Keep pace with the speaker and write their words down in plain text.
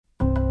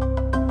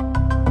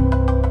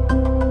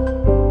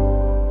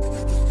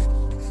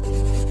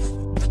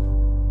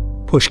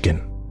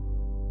Pushkin.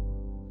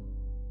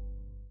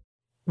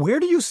 Where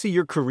do you see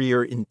your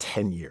career in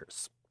 10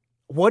 years?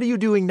 What are you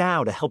doing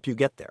now to help you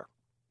get there?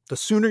 The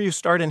sooner you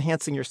start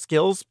enhancing your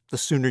skills, the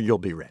sooner you'll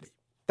be ready.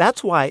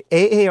 That's why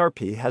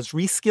AARP has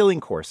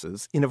reskilling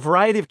courses in a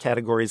variety of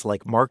categories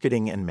like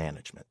marketing and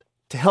management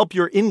to help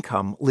your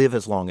income live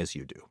as long as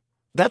you do.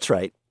 That's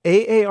right.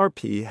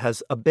 AARP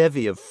has a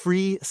bevy of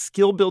free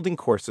skill-building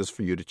courses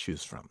for you to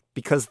choose from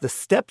because the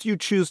steps you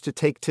choose to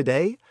take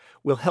today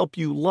will help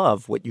you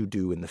love what you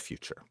do in the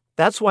future.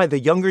 That's why the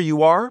younger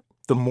you are,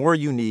 the more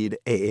you need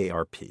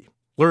AARP.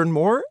 Learn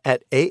more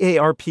at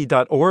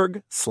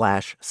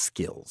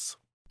aarp.org/skills.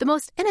 The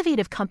most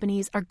innovative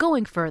companies are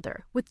going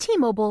further with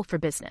T-Mobile for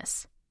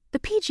Business. The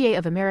PGA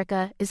of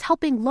America is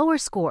helping lower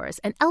scores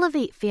and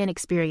elevate fan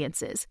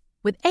experiences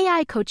with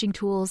AI coaching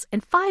tools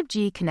and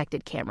 5G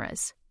connected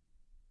cameras.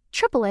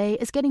 AAA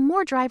is getting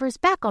more drivers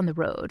back on the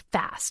road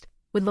fast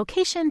with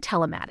location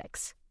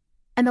telematics.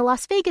 And the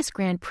Las Vegas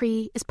Grand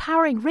Prix is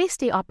powering race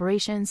day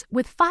operations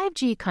with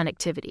 5G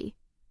connectivity,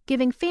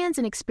 giving fans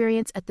an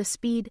experience at the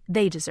speed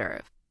they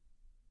deserve.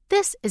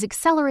 This is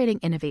accelerating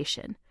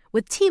innovation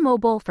with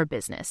T-Mobile for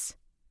Business.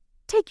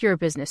 Take your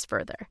business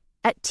further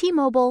at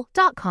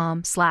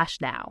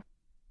T-Mobile.com/now.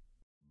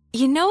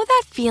 You know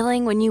that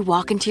feeling when you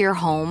walk into your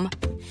home,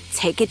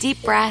 take a deep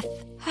breath,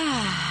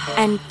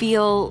 and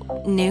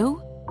feel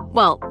new?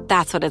 Well,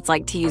 that's what it's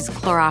like to use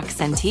Clorox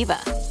Scentiva.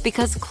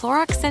 Because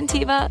Clorox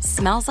Scentiva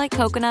smells like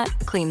coconut,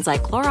 cleans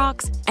like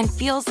Clorox, and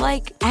feels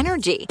like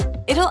energy.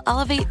 It'll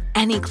elevate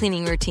any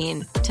cleaning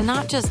routine to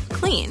not just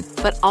clean,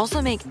 but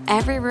also make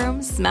every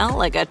room smell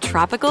like a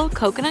tropical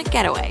coconut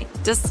getaway.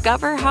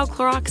 Discover how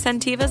Clorox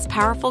Scentiva's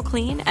powerful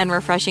clean and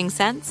refreshing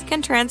scents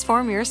can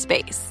transform your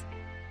space.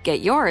 Get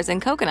yours in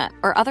coconut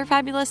or other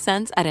fabulous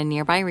scents at a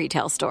nearby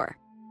retail store.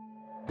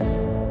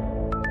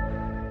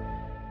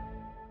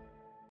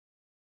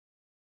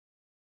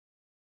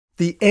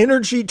 The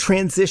energy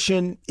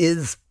transition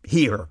is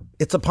here.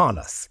 It's upon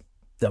us.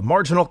 The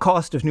marginal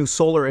cost of new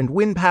solar and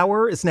wind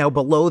power is now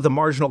below the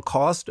marginal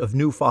cost of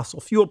new fossil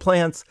fuel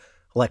plants.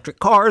 Electric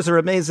cars are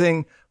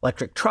amazing.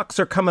 Electric trucks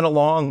are coming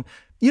along.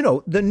 You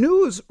know, the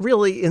news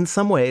really, in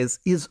some ways,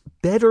 is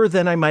better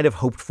than I might have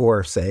hoped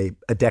for, say,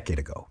 a decade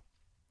ago.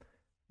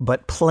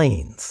 But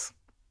planes,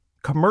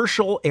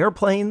 commercial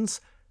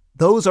airplanes,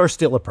 those are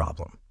still a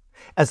problem.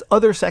 As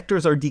other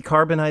sectors are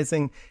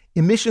decarbonizing,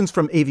 emissions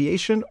from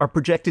aviation are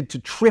projected to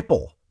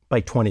triple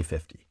by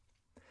 2050.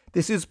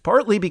 This is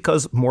partly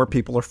because more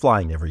people are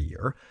flying every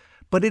year,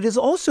 but it is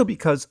also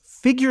because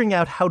figuring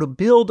out how to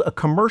build a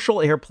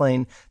commercial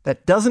airplane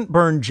that doesn't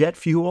burn jet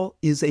fuel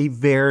is a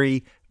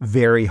very,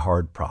 very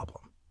hard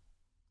problem.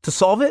 To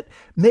solve it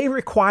may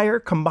require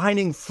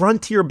combining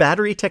frontier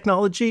battery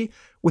technology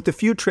with a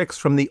few tricks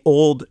from the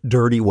old,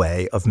 dirty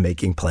way of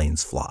making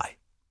planes fly.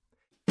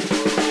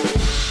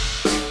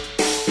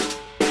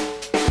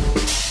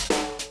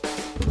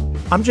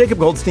 I'm Jacob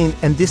Goldstein,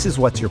 and this is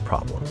What's Your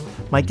Problem?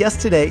 My guest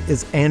today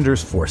is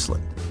Anders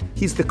Forsland.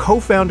 He's the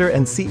co-founder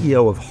and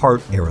CEO of Heart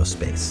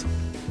Aerospace.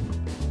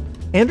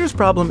 Anders'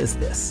 problem is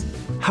this.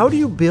 How do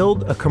you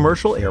build a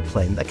commercial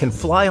airplane that can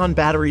fly on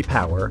battery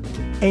power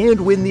and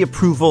win the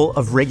approval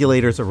of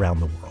regulators around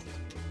the world?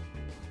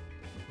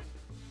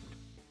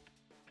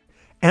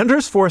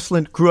 Anders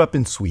Forsland grew up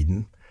in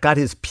Sweden, got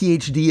his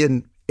PhD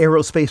in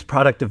aerospace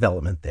product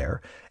development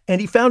there,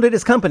 and he founded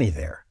his company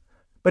there.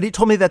 But he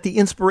told me that the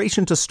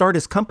inspiration to start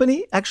his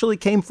company actually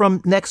came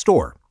from next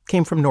door,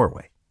 came from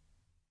Norway.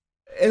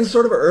 In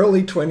sort of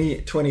early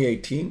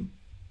 2018,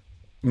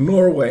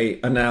 Norway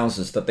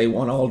announces that they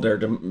want all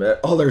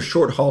their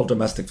short-haul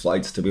domestic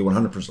flights to be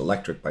 100%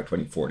 electric by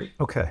 2040.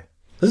 Okay.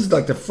 This is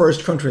like the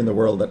first country in the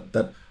world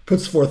that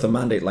puts forth a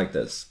mandate like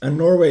this. And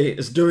Norway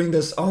is doing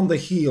this on the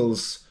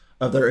heels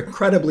of their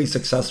incredibly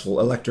successful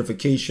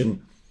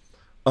electrification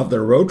of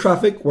their road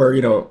traffic, where,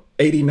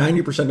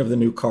 80-90% of the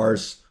new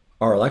cars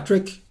are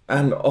electric,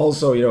 and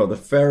also, the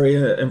ferry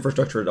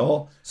infrastructure at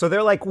all. So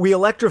they're like, we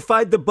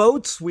electrified the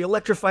boats, we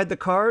electrified the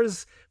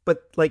cars,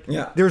 but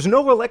there's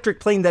no electric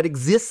plane that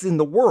exists in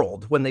the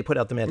world when they put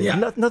out the mandate.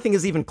 Yeah. Nothing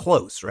is even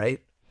close, right?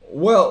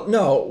 Well,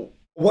 no.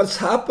 What's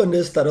happened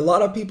is that a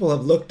lot of people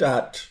have looked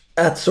at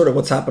sort of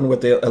what's happened with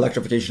the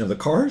electrification of the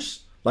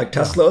cars, like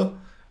Tesla,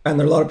 and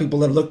there are a lot of people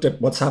that have looked at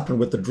what's happened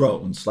with the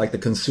drones, like the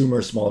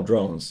consumer small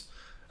drones.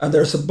 And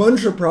there's a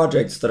bunch of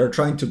projects that are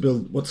trying to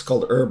build what's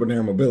called urban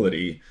air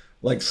mobility,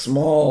 like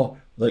small,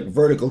 like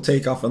vertical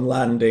takeoff and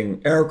landing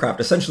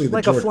aircraft, essentially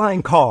a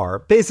flying car,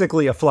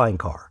 basically a flying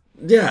car.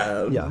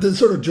 Yeah, the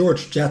sort of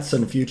George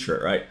Jetson future,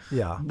 right?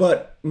 Yeah.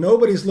 But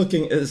nobody's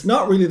looking, it's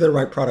not really the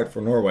right product for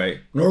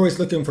Norway. Norway's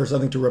looking for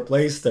something to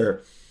replace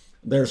their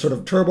sort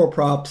of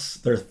turboprops,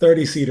 their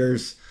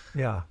 30-seaters.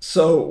 Yeah.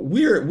 So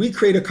we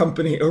create a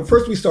company, or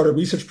first we started a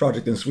research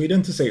project in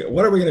Sweden to say,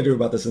 what are we going to do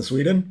about this in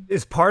Sweden?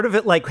 Is part of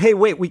it like, hey,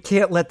 wait, we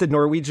can't let the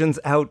Norwegians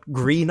out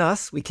green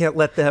us? We can't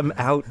let them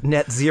out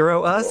net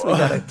zero us? We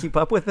got to keep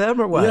up with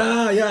them or what?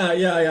 Yeah.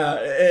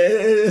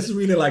 It's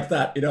really like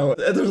that,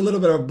 There's a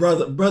little bit of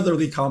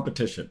brotherly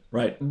competition,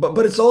 right?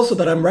 But it's also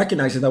that I'm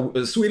recognizing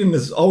that Sweden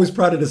has always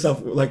prided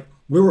itself, like,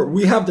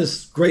 we have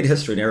this great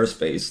history in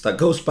aerospace that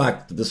goes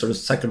back to the sort of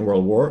Second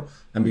World War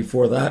and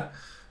before that.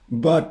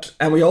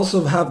 And we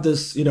also have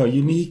this,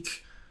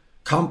 unique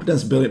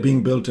competence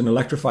being built in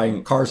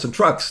electrifying cars and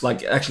trucks,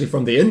 like actually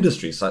from the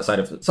industry side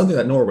of it, something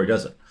that Norway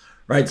doesn't,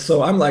 right?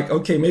 So I'm like,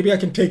 okay, maybe I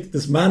can take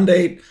this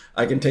mandate,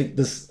 I can take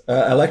this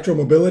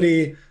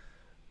electromobility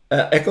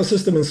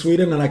ecosystem in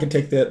Sweden, and I can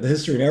take the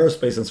history in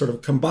aerospace and sort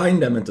of combine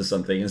them into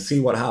something and see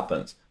what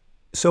happens.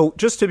 So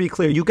just to be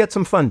clear, you get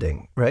some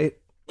funding, right?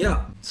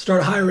 Yeah,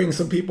 start hiring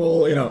some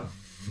people,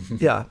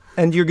 Yeah,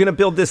 and you're going to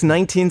build this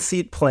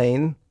 19-seat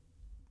plane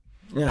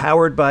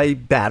powered by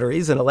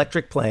batteries, an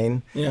electric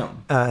plane. Yeah,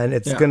 and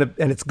it's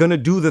gonna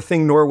do the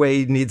thing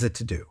Norway needs it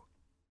to do.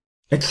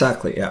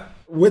 Exactly. Yeah,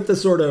 with the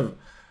sort of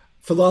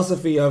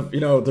philosophy of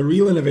the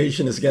real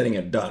innovation is getting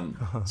it done.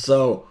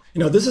 So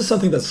this is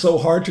something that's so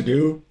hard to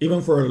do, even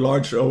for a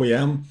large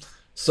OEM.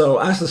 So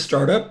as a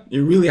startup,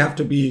 you really have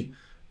to be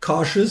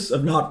cautious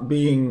of not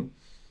being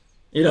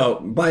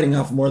biting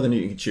off more than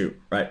you can chew,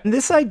 right? And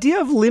this idea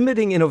of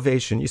limiting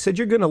innovation, you said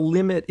you're going to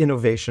limit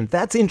innovation.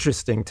 That's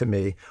interesting to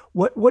me.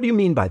 What do you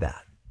mean by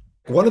that?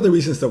 One of the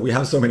reasons that we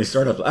have so many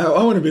startups, I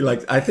want to be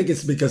like, I think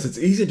it's because it's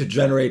easy to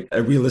generate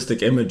a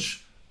realistic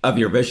image of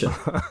your vision.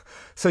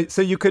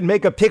 So you could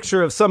make a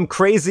picture of some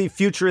crazy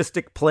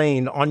futuristic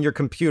plane on your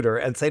computer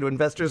and say to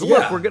investors,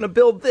 look, we're going to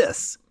build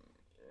this.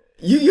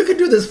 You can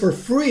do this for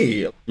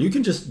free. You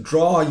can just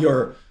draw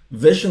your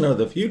vision of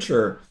the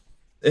future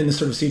in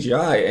sort of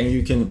CGI, and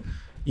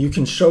you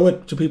can show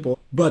it to people.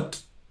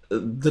 But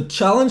the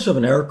challenge of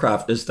an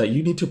aircraft is that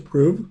you need to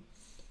prove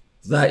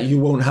that you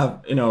won't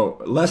have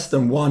less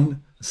than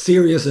one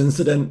serious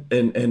incident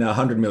in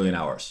 100 million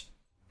hours.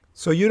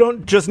 So you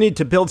don't just need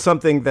to build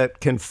something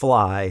that can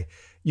fly.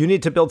 You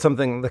need to build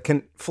something that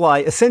can fly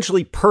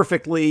essentially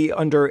perfectly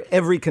under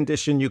every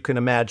condition you can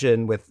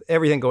imagine, with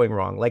everything going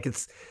wrong. Like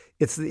it's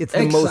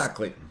the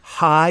most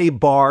high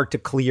bar to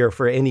clear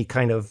for any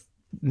kind of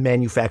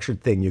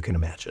manufactured thing you can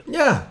imagine.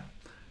 Yeah.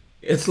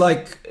 It's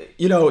like,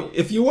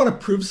 if you want to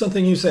prove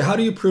something, you say, how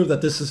do you prove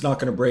that this is not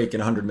going to break in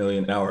 100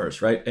 million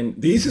hours, right?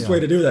 And the easiest way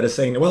to do that is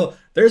saying, well,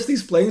 there's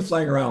these planes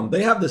flying around.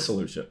 They have this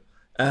solution.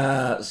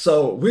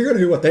 So we're going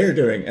to do what they're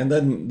doing. And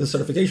then the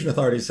certification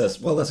authority says,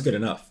 well, that's good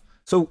enough.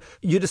 So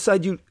you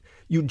decide you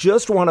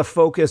just want to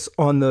focus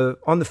on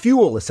the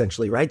fuel,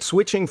 essentially, right?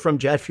 Switching from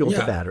jet fuel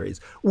to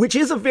batteries, which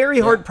is a very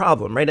hard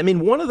problem, right? I mean,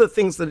 one of the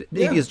things that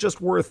maybe is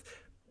just worth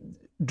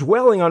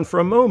dwelling on for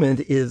a moment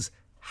is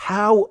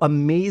how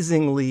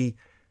amazingly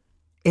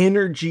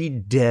energy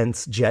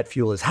dense jet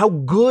fuel is, how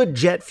good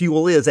jet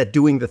fuel is at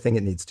doing the thing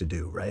it needs to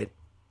do, right?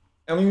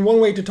 I mean,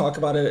 one way to talk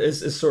about it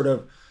is sort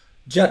of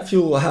jet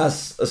fuel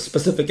has a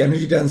specific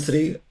energy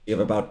density of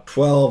about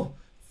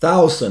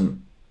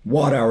 12,000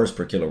 watt hours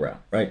per kilogram,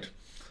 right? Okay.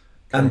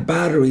 And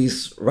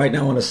batteries right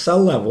now on a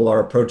cell level are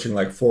approaching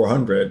like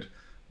 400,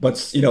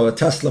 but a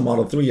Tesla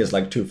Model 3 is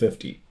like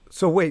 250.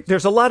 So wait,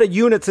 there's a lot of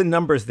units and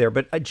numbers there,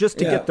 but just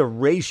to get the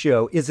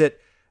ratio,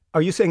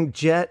 are you saying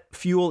jet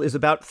fuel is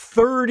about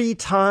 30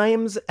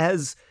 times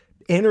as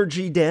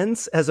energy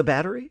dense as a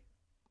battery?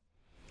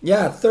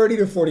 Yeah, 30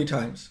 to 40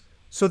 times.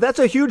 So that's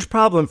a huge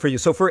problem for you.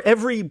 So for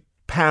every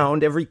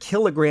pound, every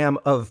kilogram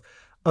of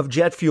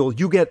jet fuel,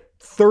 you get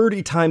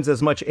 30 times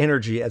as much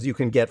energy as you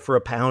can get for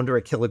a pound or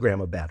a kilogram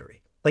of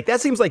battery. Like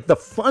that seems like the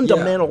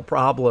fundamental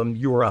problem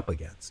you're up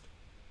against.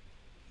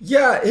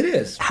 Yeah, it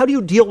is. How do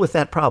you deal with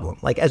that problem?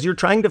 Like as you're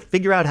trying to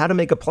figure out how to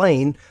make a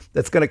plane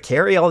that's going to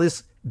carry all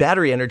this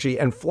battery energy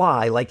and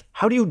fly, like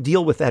how do you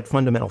deal with that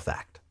fundamental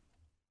fact?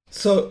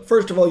 So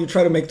first of all, you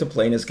try to make the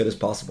plane as good as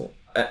possible.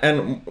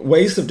 And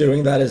ways of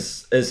doing that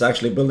is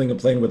actually building a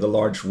plane with a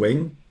large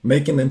wing,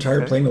 making the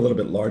entire plane a little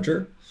bit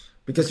larger,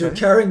 because you're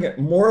carrying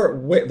more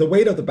weight. The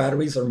weight of the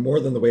batteries are more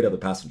than the weight of the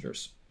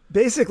passengers.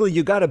 Basically,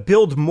 you got to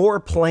build more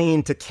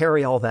plane to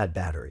carry all that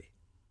battery.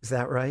 Is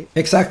that right?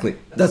 Exactly.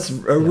 That's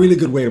a really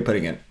good way of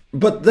putting it.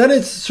 But then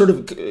it sort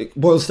of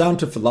boils down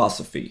to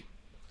philosophy.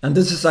 And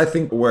this is, I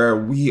think, where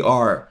we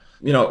are,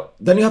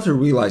 then you have to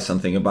realize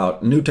something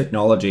about new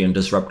technology and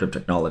disruptive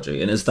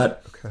technology. And is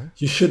that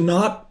you should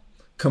not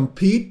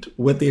compete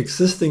with the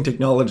existing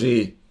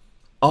technology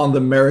on the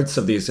merits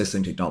of the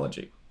existing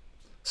technology.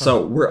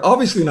 So we're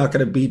obviously not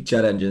going to beat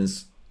jet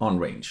engines on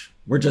range.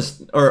 We're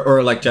just,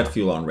 or like jet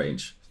fuel on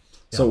range.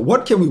 So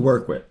what can we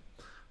work with?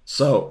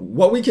 So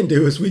what we can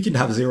do is we can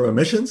have zero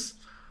emissions,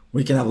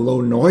 we can have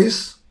low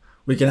noise,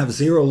 we can have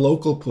zero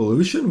local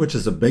pollution, which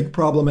is a big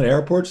problem at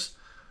airports,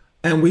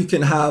 and we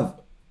can have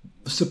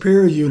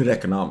superior unit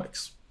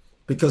economics,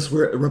 because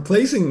we're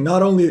replacing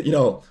not only,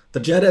 the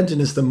jet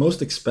engine is the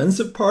most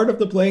expensive part of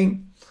the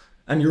plane,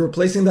 and you're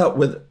replacing that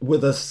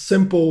with a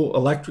simple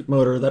electric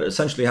motor that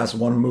essentially has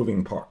one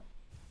moving part.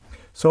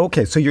 So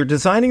you're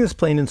designing this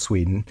plane in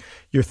Sweden,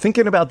 you're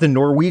thinking about the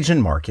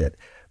Norwegian market,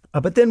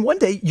 but then one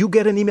day you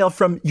get an email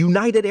from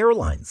United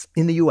Airlines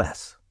in the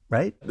US,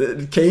 right?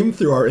 It came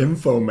through our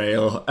info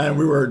mail and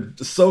we were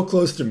so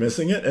close to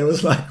missing it. It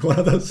was like one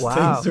of those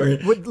things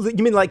where...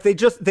 You mean like they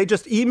just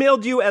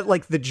emailed you at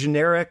like the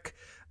generic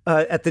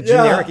at the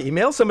generic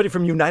email? Somebody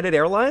from United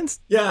Airlines?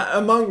 Yeah,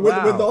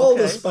 with all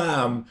the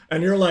spam.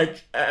 And you're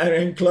like,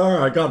 and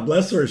Clara, God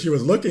bless her, she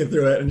was looking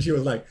through it and she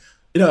was like,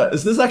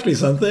 is this actually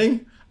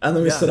something? And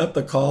then we set up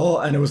the call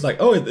and it was like,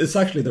 oh, it's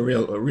actually the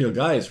real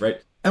guys,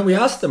 right? And we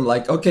asked them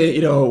like, okay,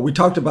 we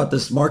talked about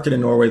this market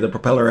in Norway, the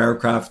propeller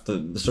aircraft,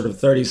 the sort of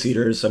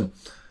 30-seaters. And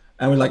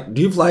we're like,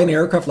 do you fly an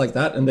aircraft like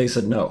that? And they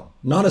said, no,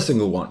 not a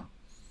single one.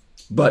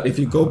 But if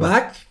you go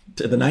back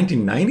to the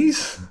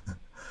 1990s,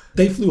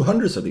 they flew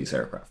hundreds of these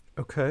aircraft.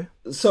 Okay.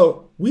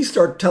 So we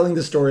start telling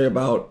the story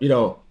about,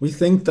 we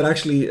think that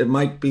actually it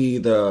might be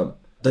the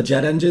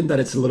jet engine, that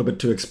it's a little bit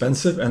too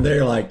expensive. And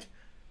they're like,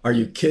 are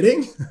you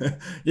kidding?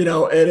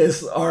 It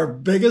is our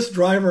biggest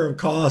driver of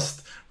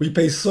cost. We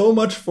pay so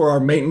much for our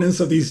maintenance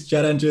of these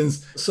jet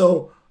engines.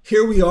 So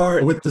here we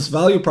are with this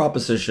value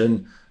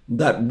proposition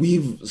that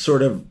we've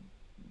sort of,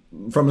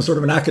 from a sort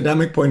of an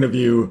academic point of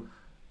view,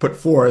 put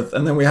forth.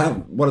 And then we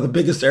have one of the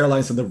biggest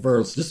airlines in the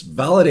world just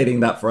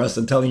validating that for us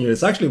and telling you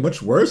it's actually much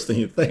worse than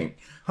you think.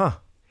 Huh.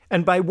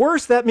 And by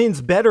worse, that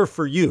means better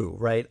for you,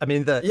 right? I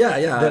mean,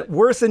 the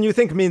worse than you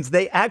think means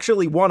they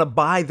actually want to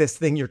buy this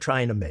thing you're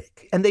trying to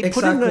make. And they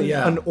put in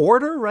an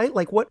order, right?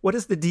 Like what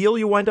is the deal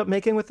you wind up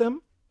making with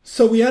them?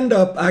 So we end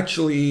up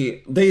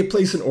they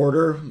place an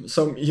order.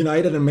 So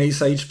United and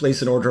Mesa each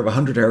place an order of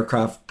 100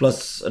 aircraft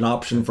plus an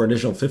option for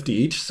additional 50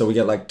 each. So we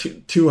get like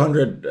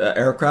 200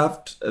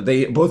 aircraft.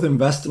 They both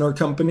invest in our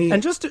company.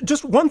 And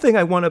just one thing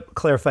I want to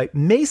clarify,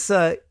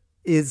 Mesa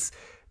is...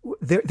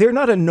 They're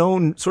not a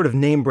known sort of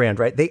name brand,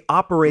 right? They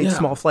operate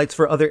small flights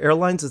for other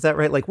airlines. Is that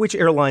right? Like which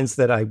airlines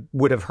that I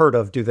would have heard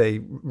of do they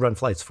run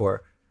flights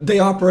for? They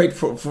operate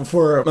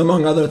for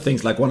among other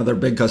things, like one of their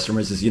big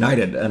customers is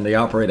United, and they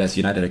operate as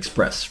United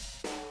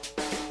Express.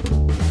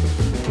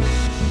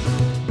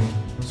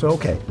 So,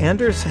 okay,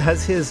 Anders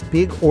has his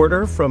big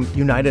order from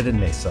United and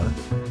Mesa.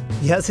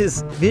 He has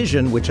his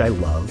vision, which I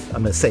love.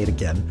 I'm going to say it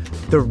again.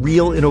 The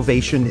real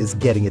innovation is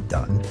getting it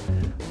done.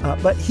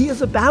 But he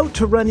is about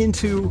to run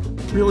into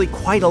really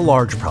quite a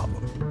large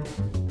problem.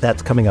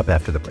 That's coming up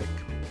after the break.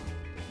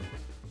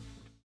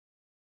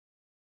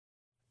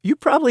 You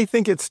probably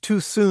think it's too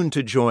soon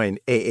to join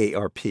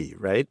AARP,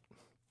 right?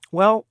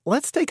 Well,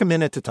 let's take a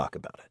minute to talk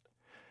about it.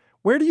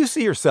 Where do you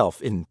see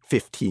yourself in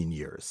 15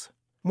 years?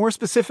 More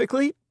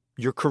specifically,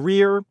 your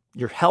career,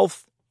 your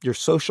health, your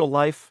social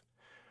life.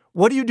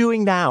 What are you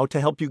doing now to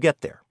help you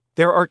get there?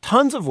 There are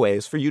tons of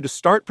ways for you to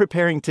start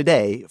preparing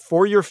today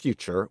for your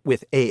future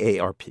with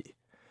AARP.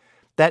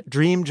 That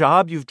dream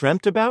job you've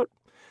dreamt about?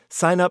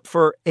 Sign up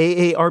for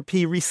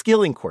AARP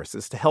reskilling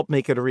courses to help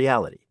make it a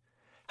reality.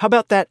 How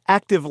about that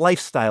active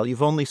lifestyle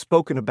you've only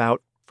spoken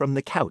about from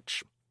the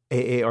couch?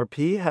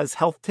 AARP has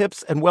health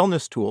tips and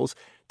wellness tools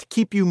to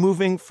keep you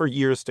moving for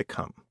years to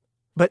come.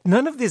 But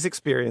none of these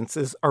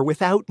experiences are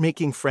without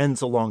making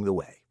friends along the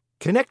way.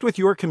 Connect with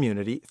your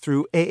community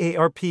through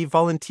AARP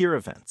volunteer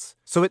events.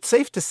 So it's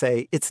safe to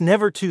say it's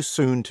never too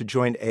soon to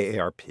join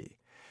AARP.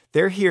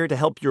 They're here to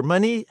help your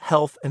money,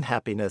 health, and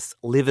happiness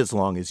live as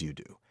long as you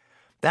do.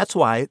 That's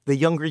why the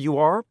younger you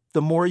are,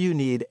 the more you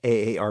need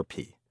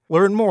AARP.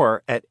 Learn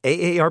more at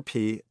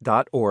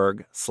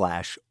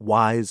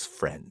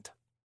aarp.org/wisefriend.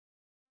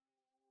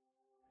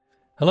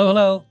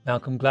 Hello.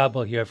 Malcolm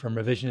Gladwell here from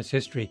Revisionist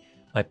History,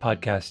 my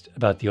podcast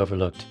about the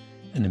overlooked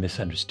and the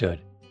misunderstood.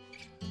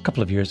 A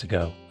couple of years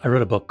ago, I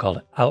wrote a book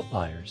called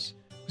Outliers.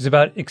 It was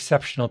about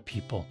exceptional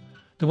people,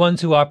 the ones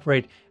who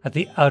operate at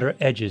the outer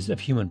edges of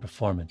human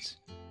performance.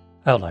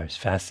 Outliers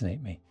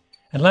fascinate me.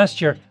 And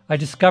last year, I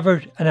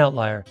discovered an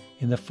outlier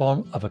in the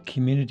form of a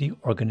community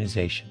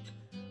organization,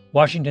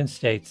 Washington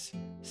State's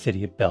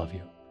City of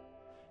Bellevue.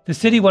 The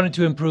city wanted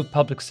to improve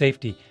public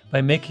safety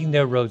by making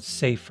their roads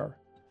safer.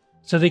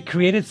 So they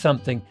created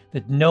something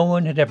that no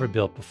one had ever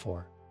built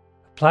before.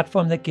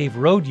 Platform that gave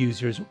road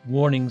users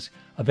warnings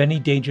of any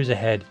dangers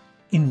ahead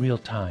in real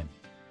time.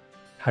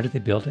 How did they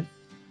build it?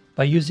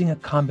 By using a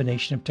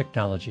combination of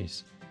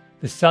technologies.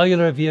 The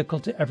Cellular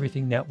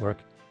Vehicle-to-Everything network,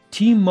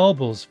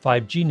 T-Mobile's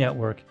 5G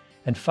network,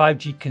 and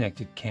 5G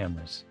connected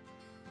cameras.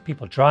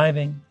 People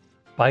driving,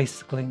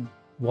 bicycling,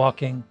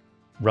 walking,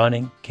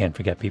 running, can't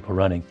forget people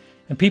running,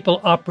 and people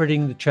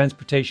operating the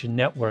transportation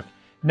network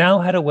now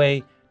had a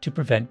way to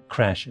prevent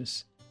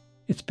crashes.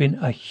 It's been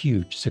a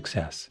huge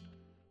success.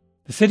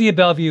 The City of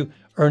Bellevue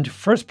earned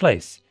first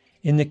place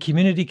in the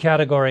community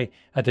category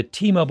at the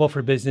T-Mobile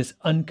for Business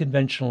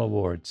Unconventional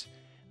Awards,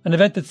 an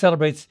event that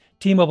celebrates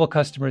T-Mobile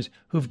customers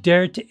who've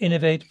dared to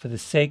innovate for the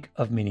sake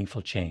of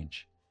meaningful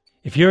change.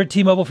 If you're a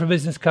T-Mobile for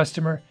Business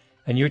customer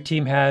and your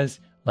team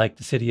has, like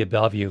the City of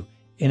Bellevue,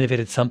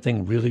 innovated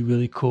something really,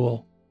 really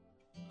cool,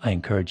 I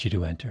encourage you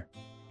to enter.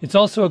 It's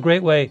also a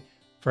great way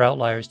for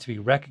Outliers to be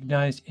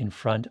recognized in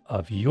front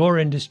of your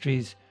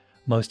industry's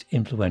most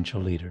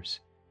influential leaders.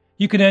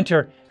 You can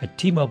enter at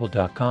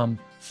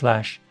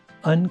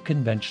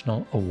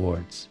tmobile.com/unconventional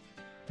awards.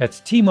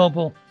 That's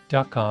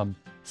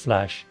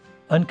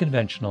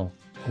tmobile.com/unconventional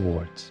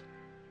awards.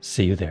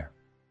 See you there.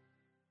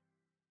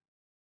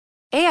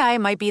 AI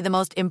might be the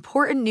most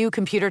important new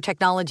computer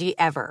technology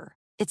ever.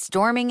 It's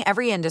storming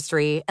every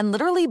industry, and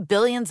literally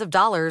billions of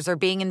dollars are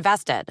being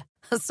invested.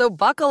 So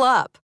buckle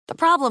up. The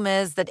problem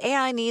is that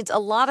AI needs a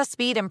lot of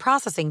speed and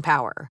processing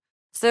power.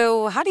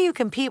 So how do you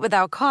compete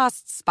without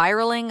costs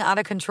spiraling out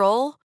of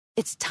control?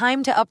 It's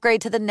time to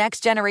upgrade to the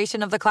next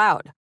generation of the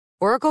cloud.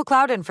 Oracle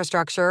Cloud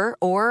Infrastructure,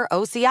 or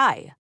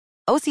OCI.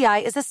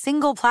 OCI is a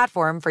single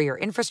platform for your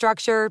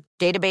infrastructure,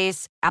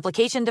 database,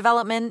 application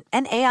development,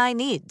 and AI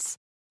needs.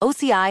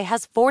 OCI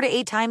has 4 to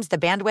 8 times the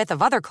bandwidth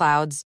of other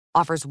clouds,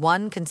 offers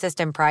one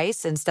consistent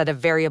price instead of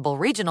variable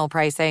regional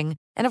pricing,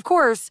 and of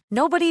course,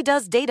 nobody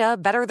does data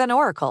better than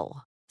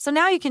Oracle. So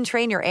now you can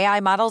train your AI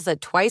models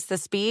at twice the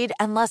speed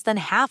and less than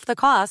half the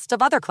cost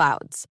of other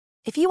clouds.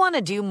 If you want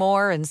to do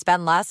more and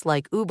spend less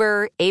like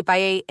Uber,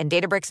 8x8, and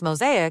Databricks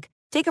Mosaic,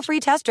 take a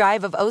free test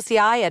drive of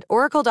OCI at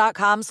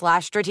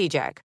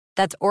oracle.com/strategic.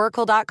 That's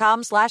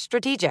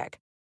oracle.com/strategic.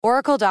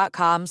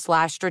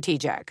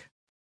 oracle.com/strategic.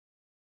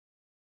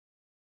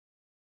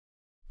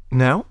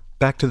 Now,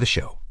 back to the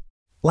show.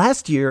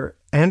 Last year,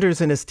 Anders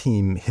and his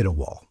team hit a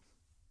wall.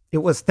 It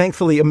was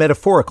thankfully a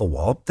metaphorical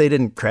wall. They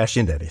didn't crash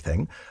into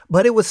anything,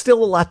 but it was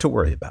still a lot to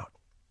worry about.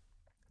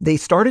 They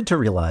started to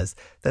realize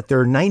that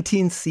their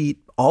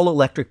 19-seat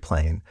all-electric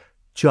plane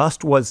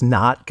just was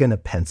not going to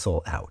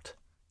pencil out.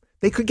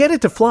 They could get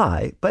it to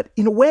fly, but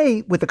in a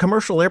way, with a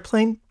commercial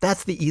airplane,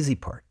 that's the easy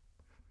part.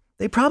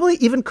 They probably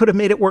even could have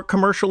made it work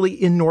commercially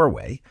in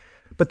Norway.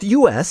 But the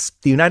US,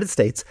 the United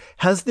States,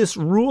 has this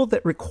rule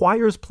that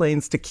requires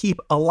planes to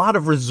keep a lot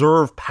of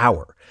reserve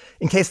power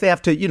in case they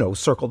have to,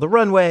 circle the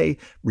runway,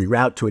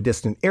 reroute to a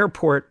distant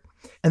airport.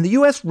 And the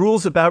US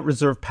rules about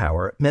reserve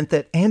power meant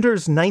that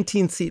Anders'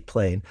 19-seat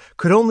plane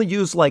could only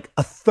use like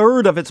a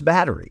third of its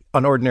battery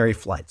on ordinary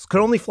flights,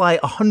 could only fly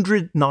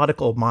 100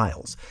 nautical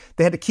miles.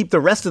 They had to keep the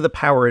rest of the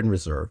power in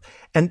reserve.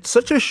 And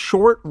such a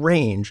short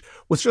range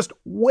was just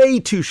way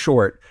too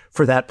short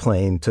for that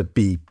plane to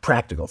be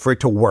practical, for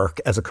it to work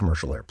as a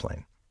commercial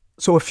airplane.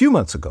 So a few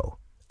months ago,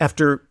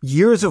 after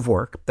years of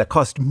work that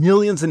cost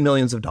millions and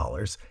millions of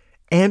dollars,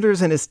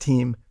 Anders and his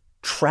team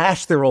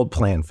trashed their old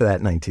plan for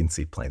that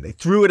 19-seat plane. They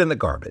threw it in the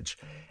garbage.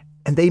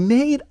 And they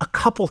made a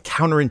couple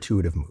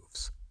counterintuitive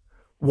moves.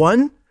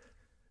 One,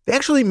 they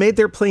actually made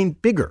their plane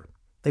bigger.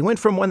 They went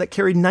from one that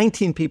carried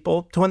 19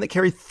 people to one that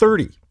carried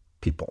 30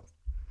 people.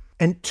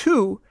 And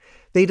two,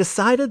 they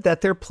decided that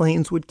their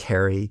planes would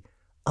carry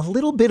a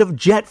little bit of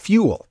jet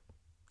fuel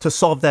to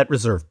solve that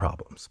reserve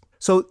problems.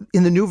 So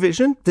in the new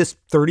Vision, this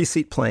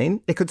 30-seat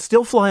plane, it could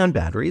still fly on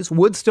batteries,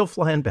 would still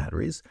fly on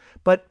batteries,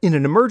 but in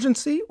an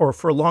emergency or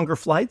for longer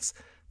flights,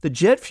 the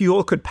jet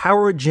fuel could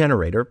power a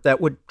generator that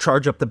would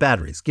charge up the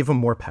batteries, give them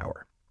more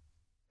power.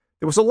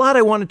 There was a lot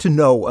I wanted to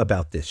know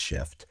about this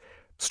shift.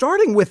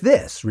 Starting with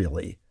this,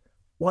 really,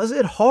 was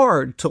it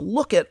hard to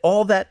look at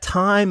all that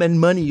time and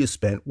money you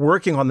spent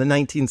working on the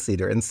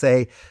 19-seater and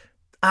say,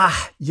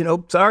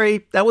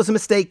 sorry, that was a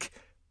mistake.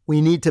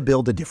 We need to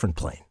build a different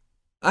plane?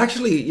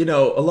 Actually,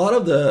 a lot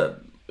of the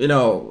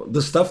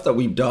stuff that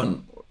we've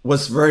done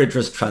was very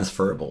just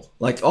transferable.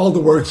 Like all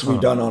the works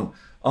we've done on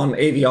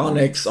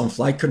avionics, on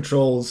flight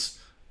controls,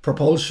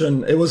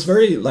 propulsion, it was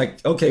very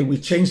like, okay, we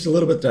changed a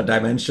little bit the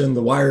dimension,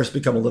 the wires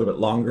become a little bit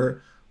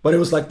longer, but it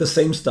was like the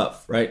same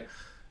stuff, right?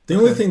 The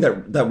only thing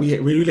that we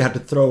really had to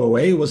throw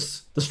away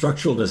was the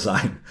structural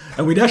design.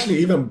 And we'd actually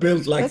even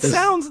built like this.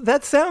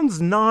 That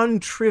sounds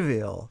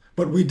non-trivial.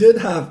 But we did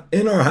have,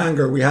 in our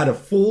hangar, we had a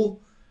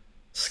full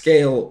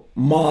scale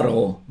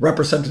model,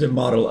 representative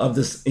model of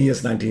this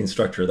ES-19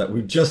 structure that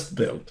we just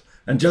built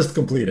and just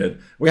completed.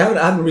 We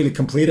hadn't really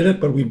completed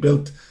it, but we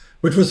built,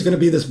 which was going to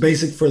be this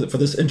basic for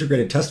this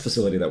integrated test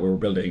facility that we were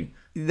building.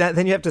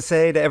 Then you have to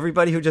say to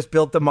everybody who just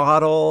built the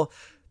model,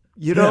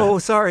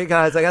 sorry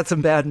guys, I got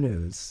some bad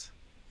news.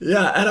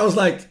 Yeah, and I was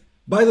like,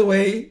 by the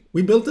way,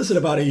 we built this in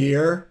about a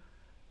year.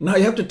 Now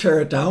you have to tear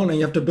it down and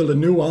you have to build a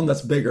new one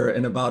that's bigger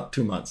in about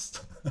 2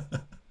 months.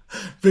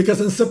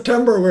 Because in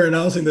September, we're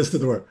announcing this to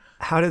the world.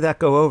 How did that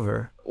go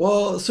over?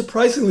 Well,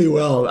 surprisingly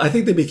well. I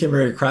think they became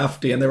very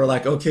crafty and they were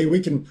like, okay, we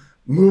can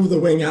move the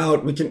wing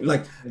out. We can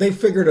they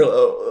figured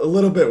a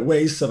little bit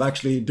ways of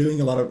actually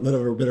doing a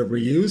little bit of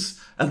reuse.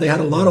 And they had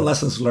a lot of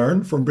lessons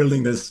learned from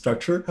building this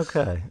structure.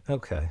 Okay.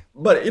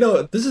 But,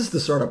 this is the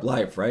startup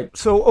life, right?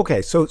 So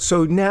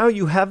now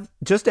you have,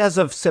 just as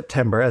of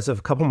September, as of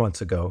a couple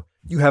months ago,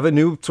 you have a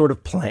new sort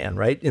of plan,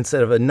 right?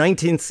 Instead of a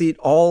 19-seat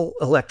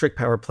all-electric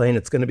power plane,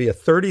 it's going to be a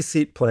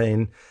 30-seat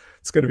plane.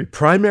 It's going to be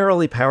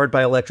primarily powered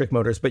by electric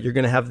motors, but you're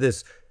going to have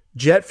this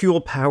jet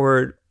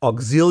fuel-powered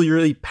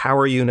auxiliary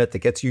power unit that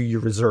gets you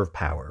your reserve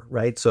power,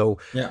 right? So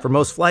for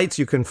most flights,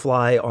 you can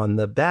fly on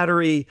the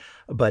battery,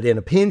 but in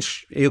a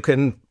pinch, you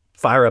can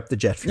fire up the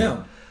jet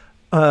fuel.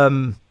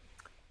 Yeah.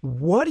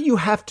 What do you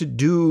have to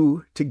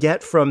do to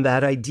get from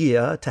that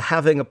idea to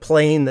having a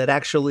plane that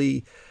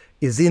actually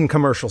is in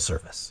commercial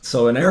service?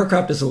 So an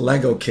aircraft is a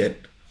Lego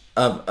kit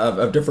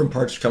of different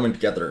parts coming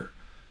together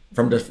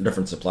from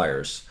different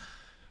suppliers.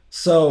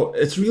 So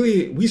it's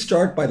really, we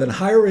start by then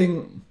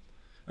hiring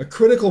a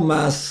critical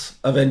mass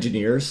of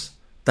engineers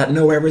that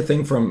know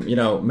everything from,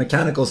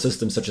 mechanical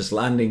systems such as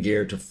landing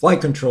gear to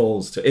flight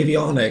controls to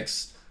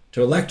avionics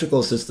to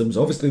electrical systems,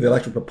 obviously the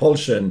electric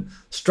propulsion,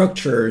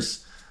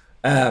 structures,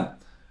 and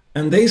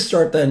they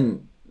start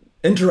then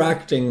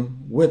interacting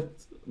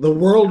with the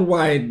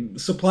worldwide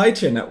supply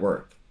chain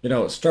network,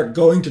 start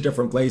going to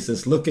different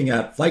places, looking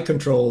at flight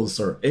controls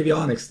or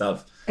avionics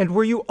stuff. And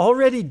were you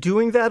already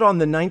doing that on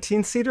the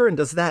 19-seater? And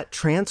does that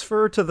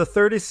transfer to the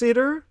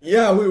 30-seater?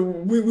 Yeah,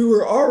 we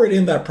were already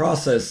in that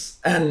process.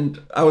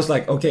 And I was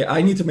like, okay,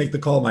 I need to make the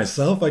call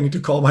myself. I need to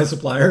call my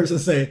suppliers and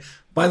say,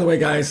 by the way,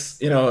 guys,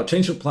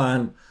 change your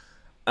plan.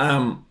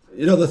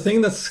 The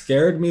thing that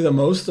scared me the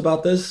most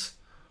about this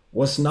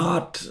was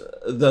not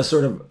the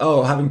sort of,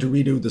 having to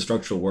redo the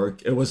structural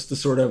work. It was the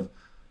sort of,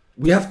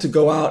 we have to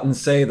go out and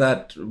say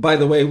that, by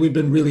the way, we've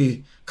been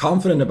really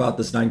confident about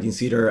this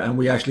 19-seater and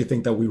we actually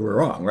think that we were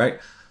wrong, right?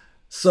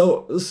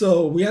 So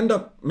we end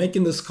up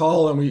making this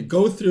call and we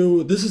go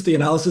through, this is the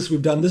analysis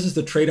we've done, this is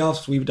the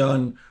trade-offs we've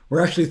done.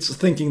 We're actually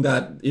thinking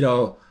that,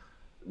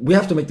 we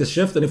have to make this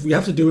shift, and if we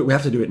have to do it, we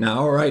have to do it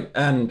now, right?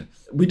 And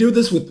we do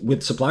this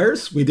with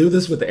suppliers, we do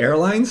this with the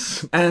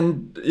airlines,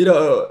 and,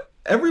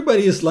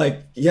 everybody is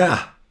like,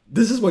 yeah,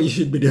 this is what you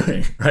should be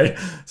doing, right?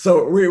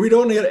 So we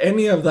don't get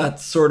any of that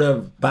sort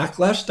of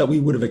backlash that we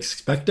would have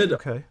expected.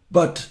 Okay.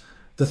 But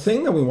the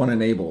thing that we want to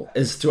enable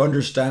is to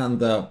understand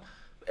the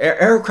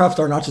aircraft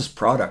are not just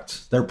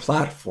products, they're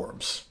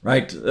platforms,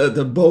 right?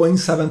 The Boeing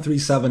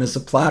 737 is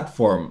a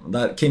platform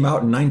that came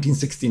out in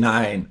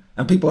 1969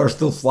 and people are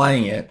still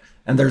flying it.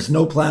 And there's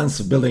no plans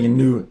of building a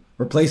new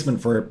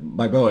replacement for it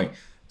by Boeing.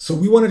 So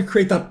we wanted to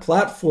create that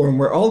platform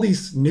where all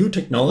these new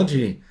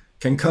technology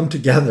can come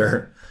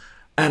together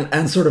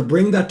and sort of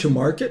bring that to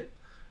market.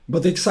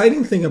 But the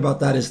exciting thing about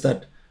that is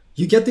that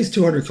you get these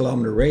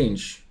 200-kilometer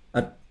range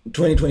at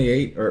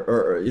 2028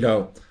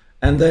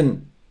 and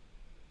then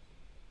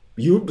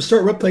you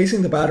start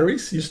replacing the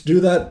batteries. You do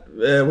that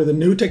with a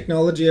new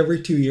technology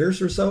every 2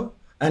 years or so.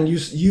 And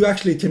you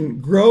actually can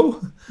grow.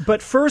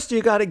 But first,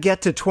 you got to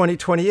get to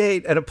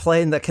 2028 at a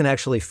plane that can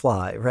actually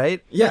fly,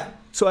 right? Yeah.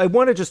 So I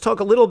want to just talk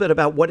a little bit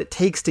about what it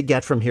takes to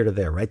get from here to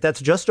there, right? That's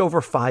just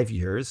over 5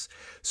 years.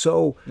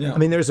 So, yeah. I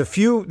mean, there's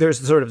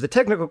sort of the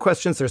technical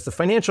questions, there's the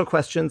financial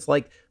questions.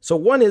 So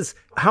one is,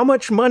 how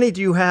much money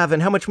do you have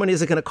and how much money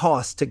is it going to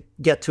cost to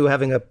get to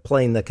having a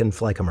plane that can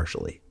fly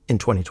commercially in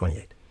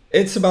 2028?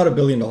 It's about $1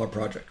 billion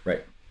project,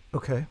 right?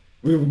 Okay.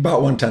 We're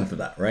about 1/10 of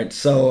that, right?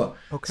 So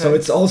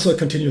it's also a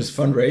continuous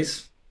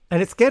fundraise.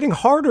 And it's getting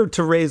harder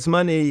to raise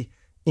money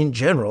in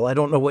general. I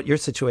don't know what your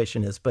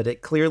situation is,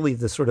 but clearly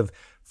the sort of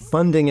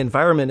funding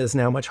environment is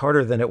now much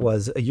harder than it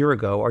was a year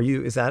ago.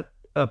 Is that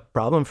a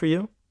problem for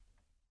you?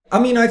 I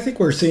mean, I think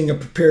we're seeing a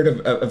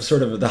period of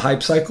sort of the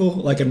hype cycle,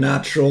 like a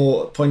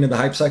natural point in the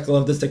hype cycle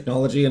of this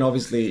technology. And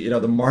obviously,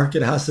 the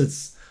market has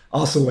its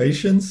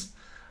oscillations.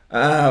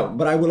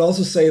 But I would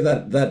also say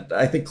that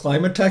I think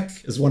climate tech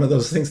is one of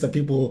those things that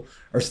people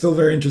are still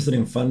very interested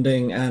in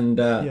funding, and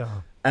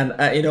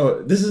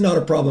this is not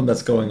a problem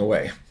that's going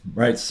away,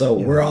 right? So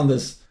we're on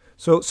this.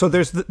 So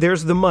there's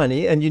the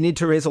money, and you need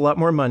to raise a lot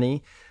more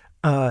money,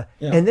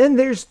 and then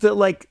there's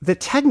the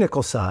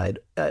technical side.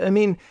 I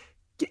mean,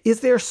 is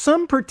there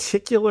some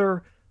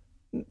particular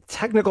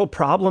technical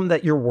problem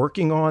that you're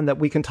working on that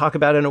we can talk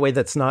about in a way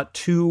that's not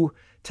too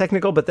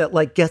technical, but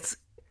that gets.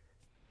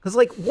 Because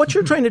what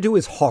you're trying to do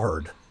is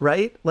hard,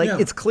 right?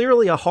 It's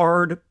clearly a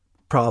hard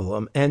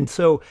problem. And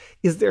so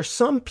is there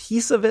some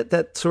piece of it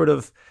that sort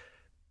of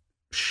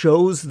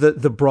shows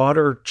the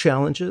broader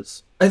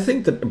challenges? I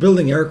think that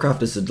building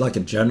aircraft is like a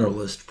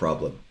generalist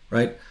problem,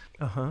 right?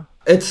 Uh-huh.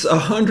 It's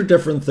 100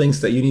 different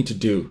things that you need to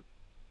do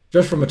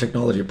just from a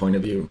technology point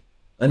of view.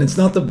 And it's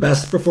not the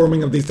best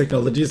performing of these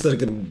technologies that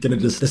are going to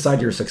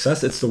decide your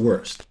success. It's the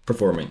worst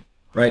performing,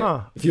 right?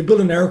 Huh. If you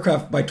build an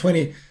aircraft by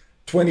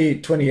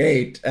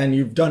 2028 and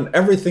you've done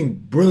everything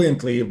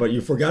brilliantly, but you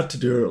forgot to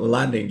do a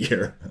landing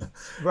gear,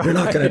 right. You're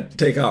not going to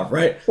take off,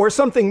 right? Or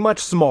something much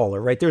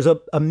smaller, right? There's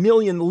a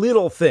million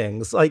little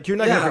things. You're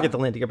not going to forget the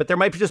landing gear, but there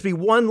might just be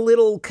one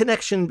little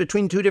connection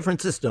between two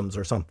different systems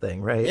or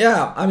something, right?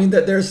 Yeah, I mean,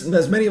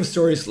 there's many of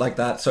stories like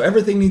that. So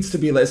everything needs to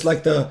be, it's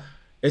like the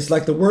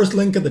worst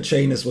link in the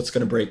chain is what's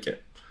going to break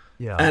it.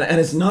 Yeah. And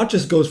it's not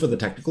just goes for the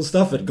technical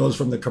stuff. It goes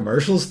from the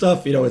commercial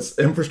stuff. It's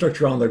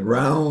infrastructure on the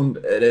ground.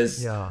 It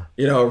is,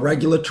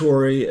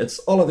 regulatory. It's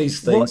all of these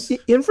things. Well,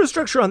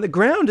 infrastructure on the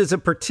ground is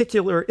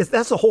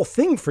that's a whole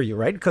thing for you,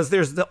 right? Because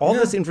there's all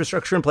this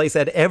infrastructure in place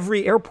at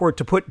every airport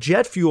to put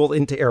jet fuel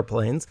into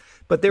airplanes.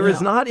 But there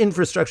is not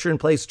infrastructure in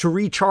place to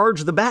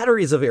recharge the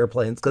batteries of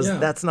airplanes because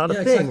that's not a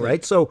thing, exactly.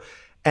 Right? So,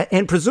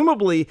 and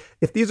presumably,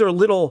 if these are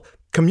little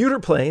commuter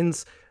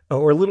planes,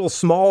 or little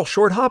small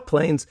short hop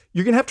planes,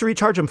 you're going to have to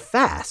recharge them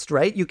fast,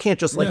 right? You can't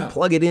just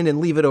plug it in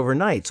and leave it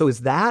overnight. So is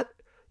that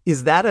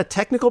a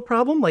technical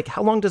problem?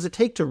 How long does it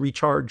take to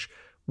recharge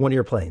one of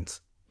your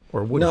planes? I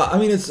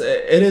mean, it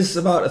is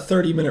about a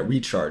 30-minute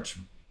recharge.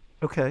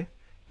 Okay.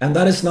 And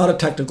that is not a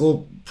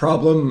technical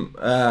problem,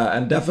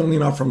 and definitely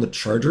not from the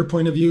charger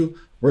point of view.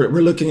 We're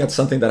looking at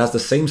something that has the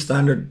same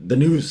standard, the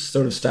new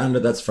sort of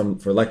standard that's for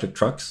electric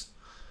trucks,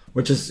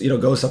 which is,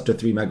 goes up to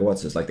 3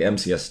 megawatts. It's like the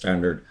MCS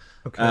standard.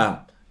 Okay.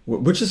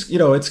 which is,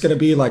 it's going to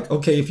be like,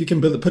 okay, if you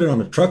can put it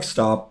on a truck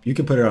stop, you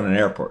can put it on an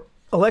airport.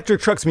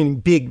 Electric trucks meaning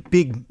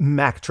big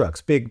Mack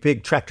trucks,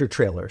 big tractor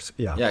trailers.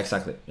 Yeah. Yeah,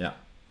 exactly. Yeah.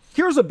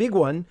 Here's a big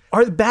one.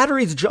 Are the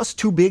batteries just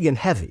too big and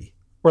heavy?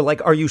 Or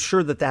like, are you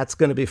sure that that's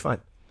going to be fine?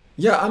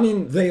 Yeah, I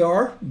mean, they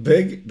are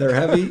big, they're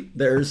heavy,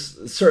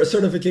 there's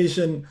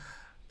certification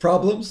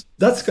problems.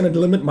 That's going to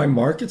limit my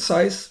market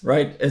size,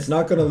 right? It's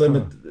not going to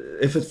limit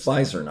if it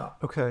flies or not.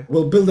 Okay.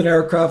 We'll build an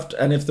aircraft,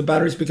 and if the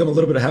batteries become a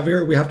little bit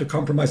heavier, we have to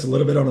compromise a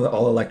little bit on the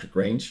all-electric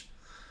range.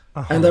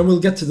 And then we'll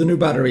get to the new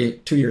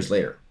battery 2 years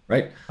later,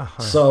 right?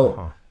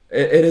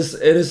 It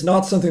is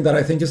not something that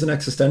I think is an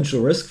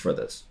existential risk for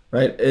this,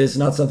 right? It's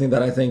not something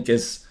that I think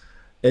is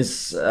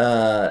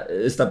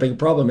that big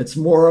problem. It's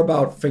more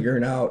about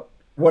figuring out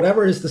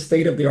whatever is the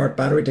state-of-the-art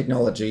battery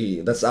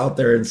technology that's out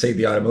there in, say,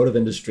 the automotive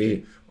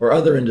industry or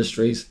other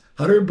industries,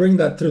 how do we bring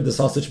that through the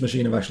sausage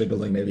machine of actually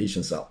building an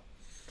aviation cell?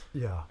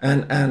 Yeah.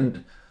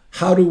 And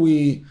how do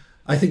we,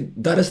 I think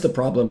that is the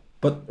problem.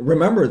 But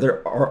remember,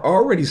 there are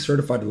already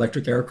certified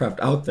electric aircraft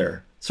out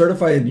there,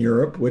 certified in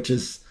Europe, which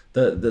is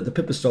the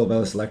Pipistrel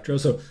Velis Electro.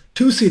 So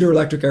 2-seater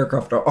electric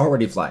aircraft are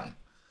already flying.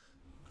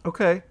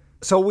 Okay.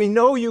 So we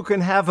know you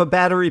can have a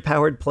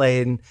battery-powered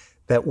plane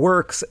that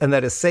works and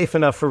that is safe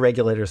enough for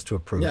regulators to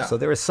approve. Yeah. So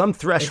there is some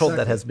threshold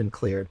that has been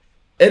cleared.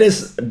 It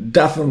is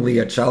definitely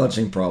a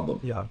challenging problem.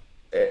 Yeah.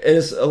 It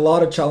is a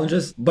lot of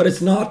challenges, but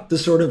it's not the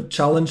sort of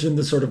challenge in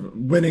the sort of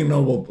winning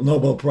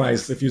Nobel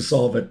Prize if you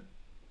solve it.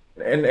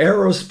 An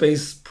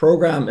aerospace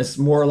program is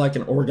more like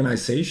an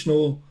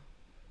organizational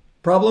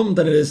problem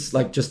than it is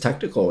like just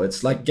technical.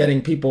 It's like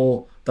getting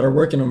people that are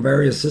working on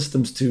various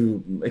systems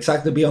to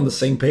exactly be on the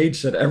same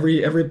page at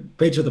every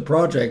page of the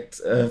project,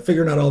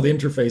 figuring out all the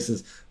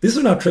interfaces. These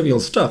are not trivial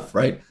stuff,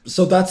 right?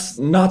 So that's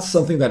not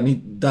something that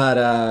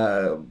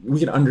we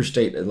can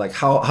understate, like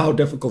how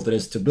difficult it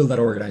is to build that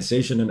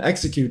organization and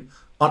execute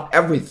on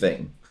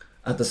everything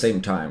at the same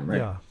time, right?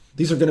 Yeah.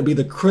 These are going to be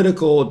the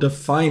critical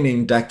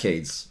defining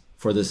decades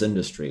for this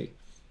industry.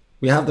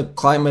 We have the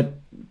climate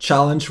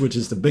challenge, which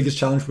is the biggest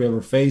challenge we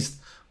ever faced.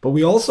 But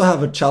we also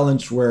have a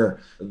challenge where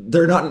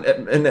there are not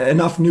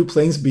enough new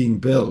planes being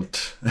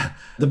built.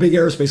 The big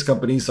aerospace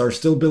companies are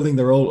still building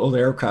their old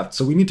aircraft.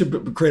 So we need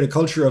to create a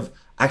culture of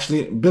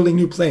actually building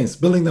new planes,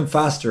 building them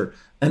faster.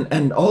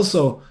 And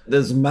also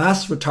there's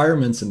mass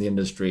retirements in the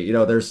industry.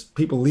 There's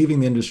people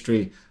leaving the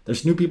industry.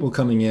 There's new people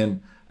coming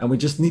in. And we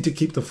just need to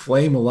keep the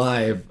flame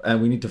alive.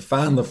 And we need to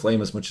fan the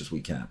flame as much as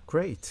we can.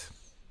 Great.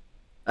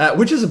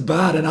 Which is a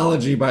bad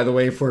analogy, by the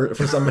way, for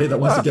somebody that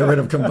wants to get rid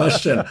of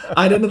combustion.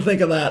 I didn't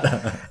think of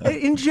that.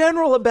 In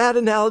general, a bad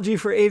analogy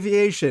for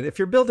aviation. If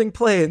you're building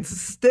planes,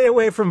 stay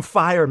away from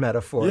fire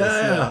metaphors.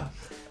 Yeah.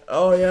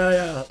 Oh,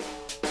 yeah.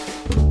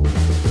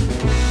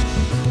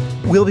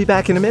 We'll be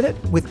back in a minute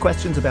with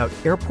questions about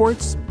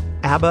airports,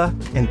 ABBA,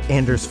 and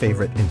Anders'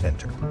 favorite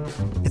inventor.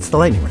 It's the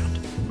lightning round,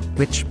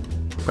 which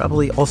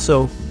probably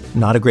also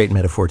not a great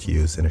metaphor to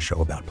use in a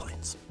show about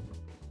planes.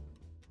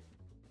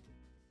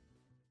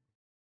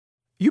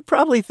 You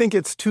probably think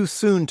it's too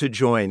soon to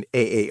join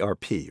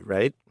AARP,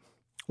 right?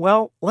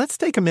 Well, let's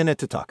take a minute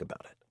to talk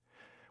about it.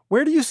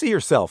 Where do you see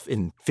yourself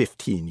in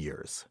 15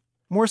 years?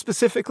 More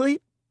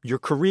specifically, your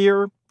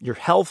career, your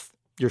health,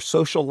 your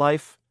social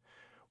life.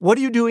 What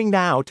are you doing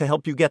now to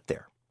help you get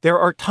there? There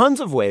are tons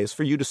of ways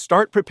for you to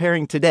start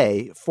preparing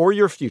today for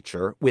your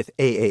future with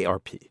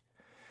AARP.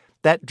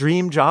 That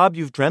dream job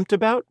you've dreamt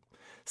about?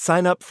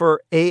 Sign up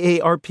for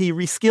AARP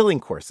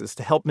reskilling courses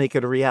to help make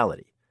it a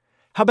reality.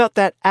 How about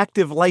that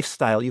active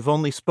lifestyle you've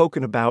only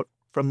spoken about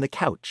from the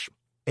couch?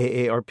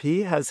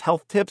 AARP has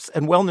health tips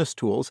and wellness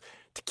tools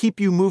to keep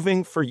you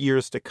moving for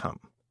years to come.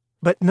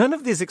 But none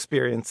of these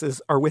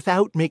experiences are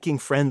without making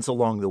friends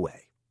along the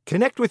way.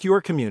 Connect with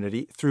your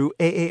community through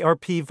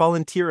AARP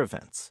volunteer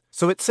events.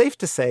 So it's safe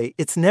to say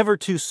it's never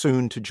too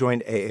soon to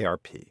join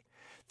AARP.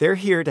 They're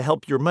here to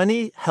help your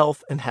money,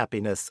 health, and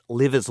happiness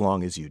live as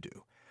long as you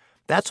do.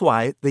 That's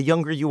why the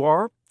younger you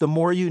are, the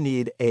more you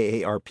need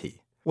AARP.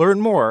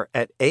 Learn more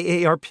at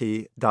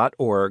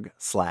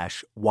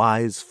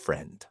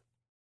aarp.org/wisefriend.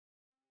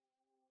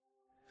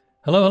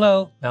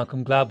 Hello.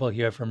 Malcolm Gladwell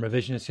here from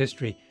Revisionist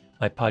History,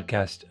 my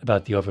podcast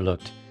about the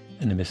overlooked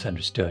and the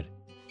misunderstood.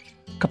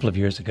 A couple of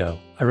years ago,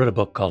 I wrote a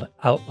book called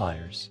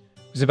Outliers.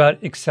 It was about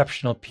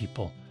exceptional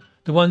people,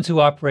 the ones who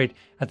operate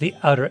at the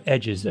outer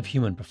edges of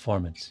human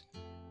performance.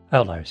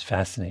 Outliers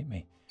fascinate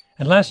me.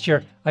 And last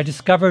year, I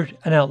discovered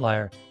an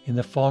outlier in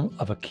the form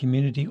of a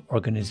community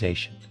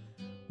organization.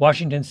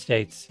 Washington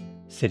State's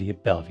City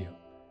of Bellevue.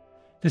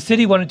 The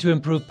city wanted to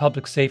improve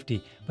public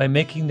safety by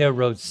making their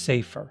roads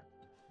safer.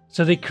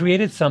 So they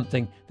created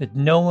something that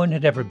no one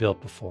had ever built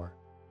before,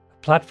 a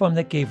platform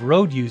that gave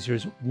road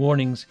users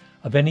warnings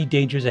of any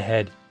dangers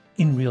ahead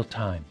in real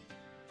time.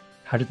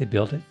 How did they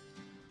build it?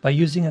 By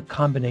using a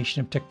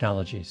combination of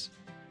technologies: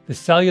 the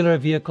Cellular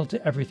Vehicle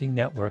to Everything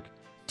network,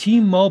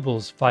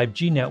 T-Mobile's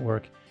 5G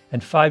network,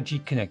 and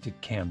 5G connected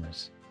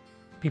cameras.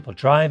 People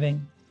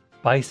driving,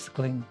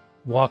 bicycling,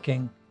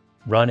 walking,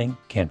 running,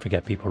 can't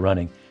forget people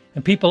running,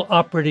 and people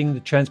operating the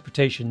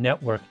transportation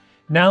network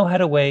now had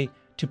a way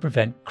to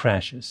prevent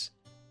crashes.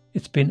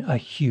 It's been a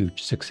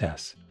huge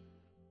success.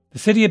 The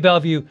City of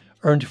Bellevue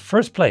earned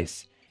first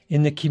place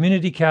in the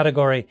community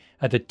category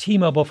at the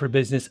T-Mobile for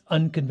Business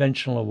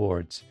Unconventional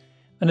Awards,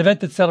 an event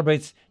that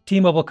celebrates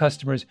T-Mobile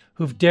customers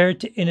who've dared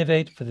to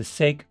innovate for the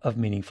sake of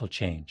meaningful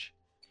change.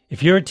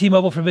 If you're a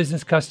T-Mobile for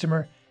Business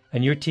customer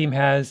and your team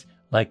has,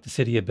 like the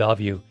City of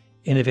Bellevue,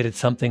 innovated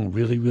something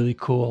really, really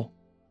cool,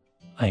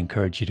 I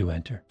encourage you to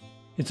enter.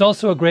 It's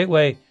also a great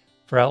way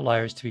for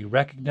Outliers to be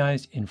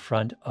recognized in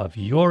front of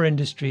your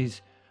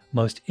industry's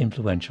most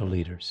influential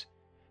leaders.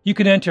 You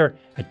can enter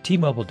at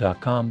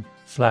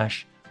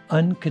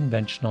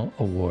tmobile.com/unconventional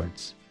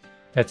awards.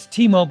 That's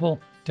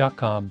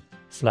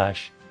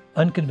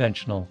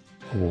tmobile.com/unconventional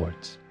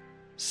awards.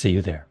 See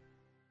you there.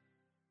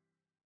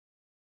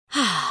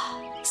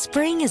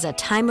 Spring is a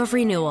time of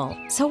renewal,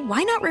 so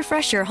why not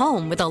refresh your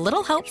home with a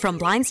little help from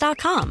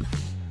Blinds.com?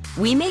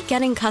 We make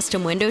getting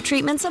custom window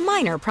treatments a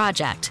minor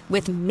project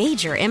with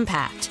major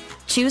impact.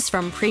 Choose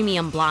from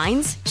premium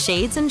blinds,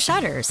 shades, and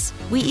shutters.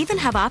 We even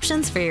have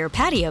options for your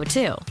patio,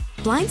 too.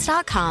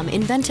 Blinds.com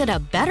invented a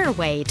better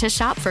way to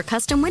shop for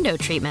custom window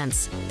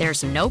treatments.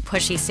 There's no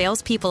pushy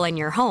salespeople in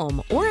your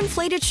home or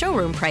inflated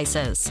showroom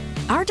prices.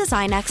 Our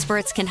design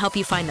experts can help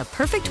you find the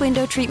perfect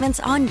window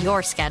treatments on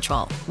your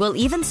schedule. We'll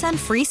even send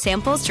free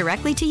samples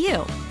directly to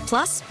you.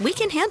 Plus, we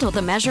can handle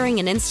the measuring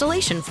and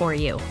installation for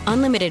you.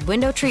 Unlimited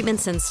window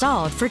treatments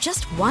installed for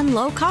just one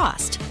low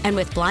cost. And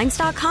with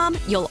Blinds.com,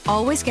 you'll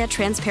always get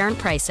transparent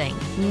pricing.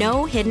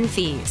 No hidden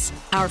fees.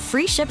 Our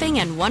free shipping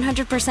and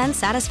 100%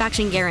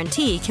 satisfaction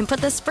guarantee can put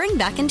the spring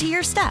back into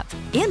your step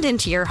and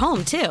into your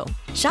home, too.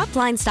 Shop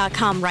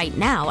Blinds.com right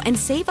now and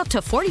save up to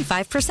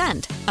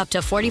 45%. Up to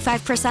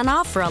 45%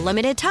 off for a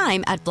limited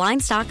time at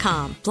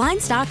Blinds.com.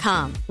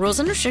 Blinds.com. Rules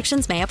and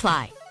restrictions may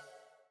apply.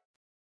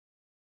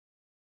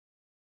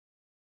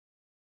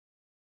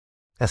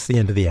 That's the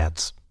end of the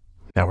ads.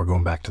 Now we're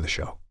going back to the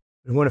show.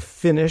 I want to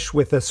finish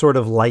with a sort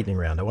of lightning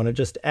round. I want to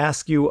just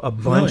ask you a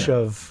bunch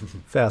of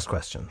fast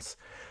questions.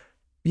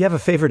 You have a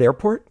favorite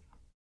airport?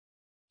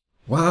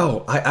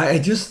 Wow, I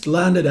just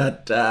landed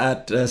at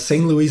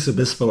St. Luis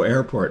Obispo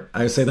Airport.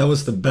 I would say that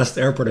was the best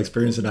airport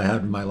experience that I had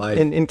in my life.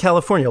 In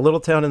California, a little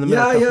town in the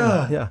middle of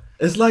California. Yeah.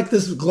 It's like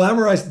this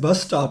glamorized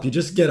bus stop. You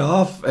just get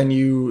off and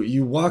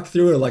you walk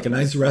through like a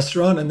nice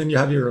restaurant, and then you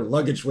have your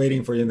luggage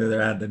waiting for you on the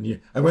other end. And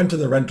I went to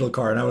the rental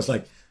car, and I was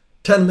like,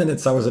 10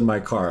 minutes I was in my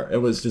car. It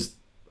was just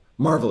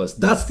marvelous.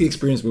 That's the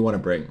experience we want to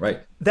bring,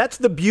 right? That's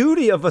the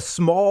beauty of a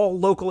small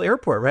local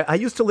airport, right? I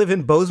used to live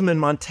in Bozeman,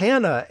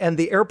 Montana, and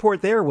the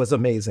airport there was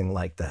amazing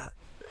like that.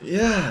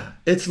 Yeah,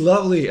 it's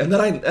lovely. And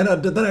then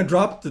I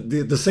dropped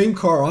the same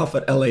car off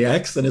at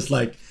LAX, and it's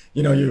like,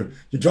 you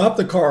drop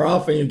the car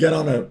off and you get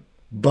on a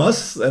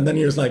bus, and then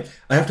you're just like,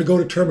 I have to go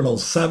to Terminal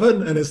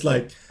 7, and it's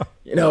like,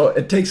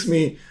 it takes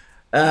me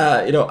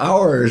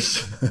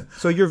hours.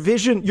 So your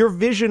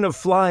vision of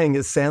flying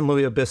is San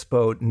Luis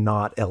Obispo,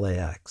 not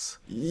LAX.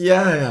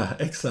 Yeah,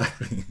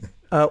 exactly.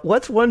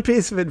 What's one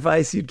piece of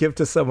advice you'd give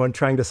to someone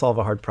trying to solve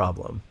a hard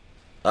problem?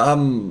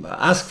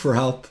 Ask for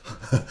help.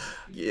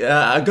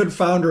 Yeah, a good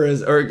founder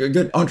or a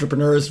good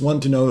entrepreneur is one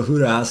to know who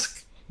to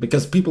ask,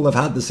 because people have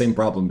had the same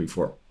problem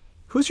before.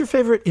 Who's your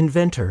favorite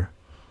inventor?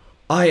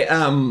 I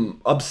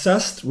am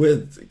obsessed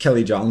with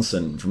Kelly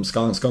Johnson from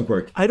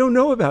Skunkworks. I don't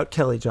know about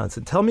Kelly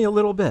Johnson. Tell me a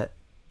little bit.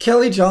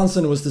 Kelly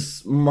Johnson was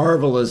this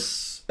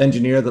marvelous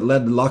engineer that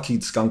led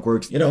Lockheed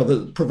Skunkworks,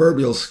 the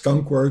proverbial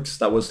Skunkworks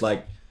that was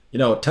like,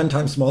 10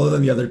 times smaller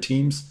than the other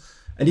teams.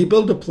 And he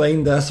built a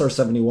plane, the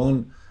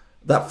SR-71,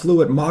 that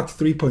flew at Mach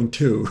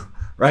 3.2,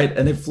 right?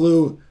 And they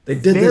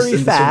did very this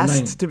in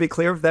fast, to be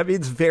clear. That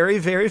means very,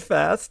 very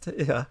fast.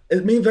 Yeah.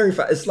 It means very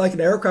fast. It's like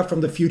an aircraft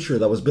from the future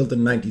that was built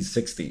in the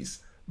 1960s.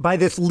 By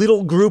this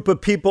little group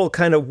of people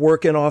kind of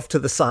working off to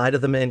the side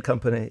of the main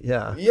company.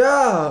 Yeah.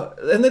 Yeah.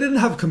 And they didn't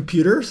have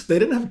computers. They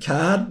didn't have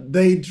CAD.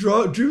 They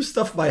drew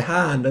stuff by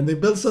hand, and they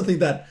built something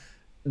that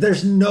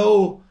there's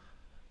no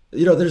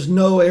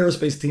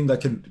aerospace team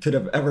that could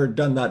have ever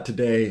done that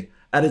today.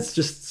 And it's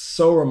just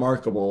so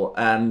remarkable.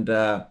 And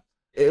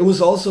it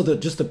was also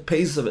the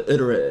pace of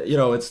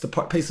it's the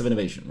pace of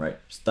innovation, right?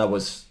 That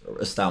was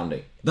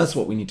astounding. That's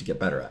what we need to get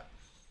better at.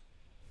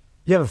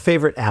 You have a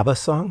favorite ABBA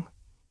song?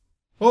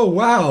 Oh,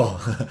 wow.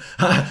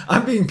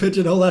 I'm being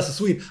pigeonholed as a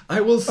Swede. I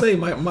will say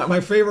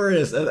my favorite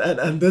is,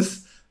 and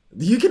this,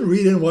 you can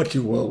read in what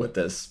you will with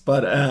this,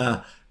 but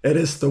it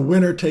is The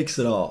Winner Takes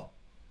It All.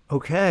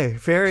 Okay,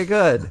 very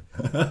good.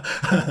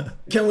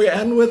 Can we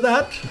end with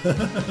that?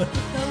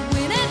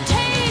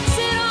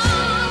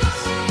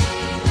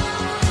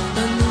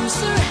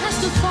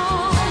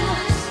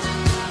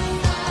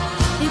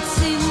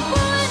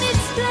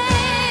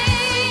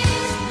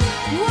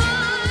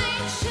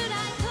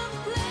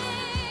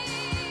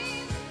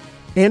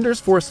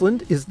 Anders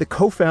Forsland is the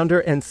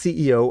co-founder and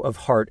CEO of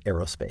Heart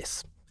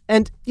Aerospace.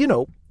 And,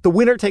 The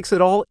Winner Takes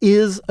It All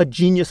is a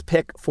genius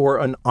pick for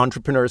an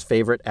entrepreneur's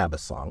favorite ABBA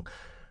song.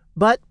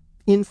 But,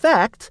 in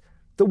fact,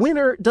 the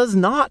winner does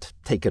not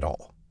take it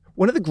all.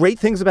 One of the great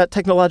things about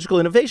technological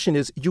innovation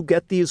is you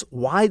get these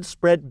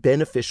widespread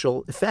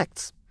beneficial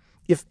effects.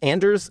 If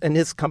Anders and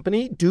his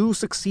company do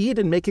succeed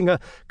in making a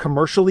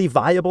commercially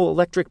viable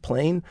electric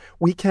plane,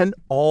 we can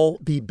all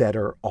be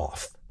better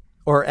off.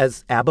 Or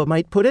as ABBA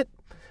might put it,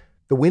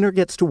 the winner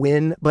gets to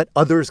win, but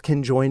others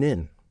can join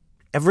in.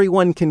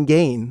 Everyone can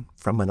gain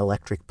from an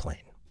electric plane.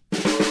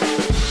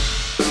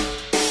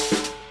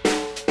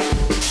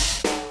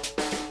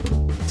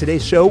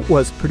 Today's show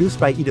was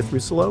produced by Edith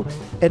Rusolo,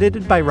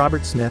 edited by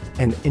Robert Smith,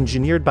 and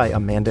engineered by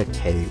Amanda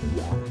K.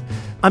 Wong.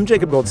 I'm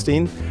Jacob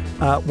Goldstein.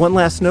 One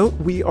last note,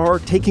 we are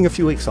taking a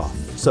few weeks off.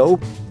 So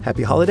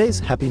happy holidays,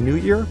 happy New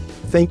Year.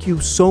 Thank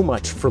you so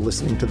much for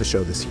listening to the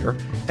show this year.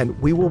 And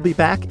we will be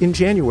back in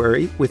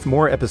January with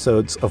more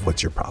episodes of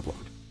What's Your Problem?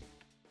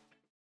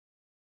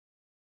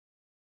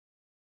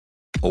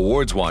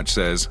 Awards Watch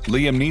says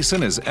Liam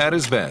Neeson is at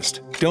his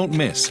best. Don't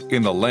miss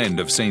In the Land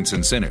of Saints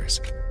and Sinners.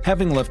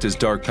 Having left his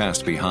dark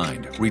past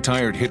behind,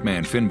 retired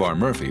hitman Finbar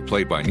Murphy,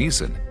 played by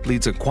Neeson,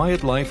 leads a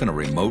quiet life in a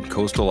remote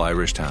coastal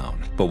Irish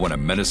town. But when a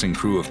menacing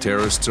crew of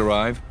terrorists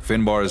arrive,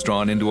 Finbar is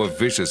drawn into a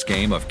vicious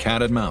game of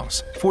cat and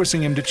mouse,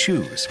 forcing him to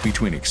choose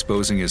between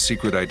exposing his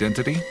secret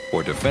identity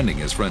or defending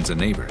his friends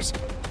and neighbors.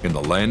 In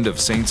the Land of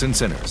Saints and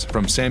Sinners,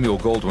 from Samuel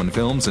Goldwyn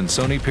Films and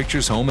Sony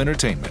Pictures Home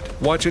Entertainment.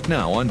 Watch it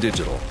now on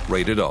digital.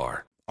 Rated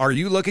R. Are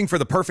you looking for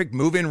the perfect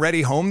move-in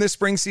ready home this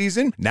spring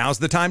season? Now's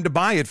the time to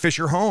buy at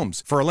Fisher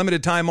Homes. For a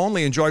limited time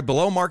only, enjoy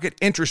below-market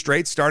interest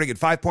rates starting at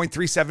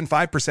 5.375%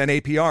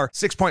 APR,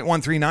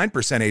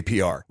 6.139%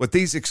 APR. With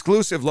these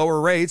exclusive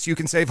lower rates, you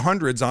can save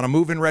hundreds on a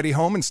move-in ready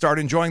home and start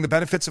enjoying the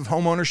benefits of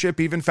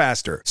homeownership even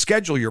faster.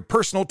 Schedule your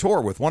personal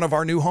tour with one of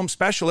our new home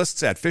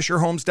specialists at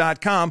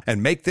FisherHomes.com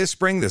and make this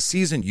spring the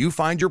season you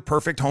find your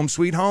perfect home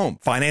sweet home.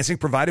 Financing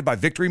provided by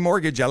Victory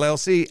Mortgage,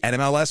 LLC,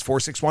 NMLS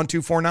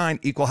 461249,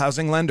 Equal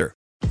Housing Lender.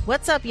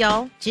 What's up,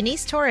 y'all?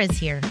 Janice Torres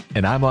here.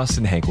 And I'm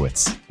Austin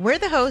Hankwitz. We're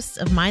the hosts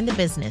of Mind the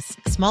Business,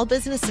 Small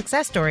Business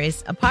Success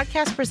Stories, a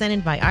podcast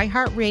presented by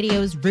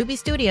iHeartRadio's Ruby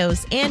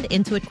Studios and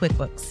Intuit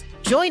QuickBooks.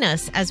 Join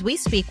us as we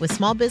speak with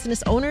small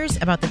business owners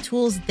about the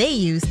tools they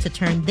use to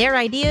turn their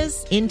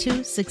ideas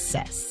into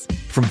success.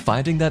 From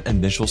finding that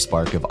initial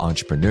spark of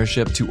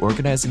entrepreneurship to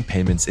organizing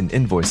payments and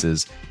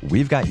invoices,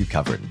 we've got you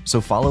covered.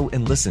 So follow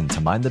and listen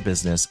to Mind the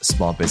Business,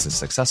 Small Business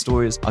Success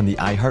Stories on the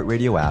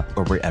iHeartRadio app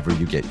or wherever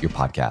you get your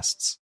podcasts.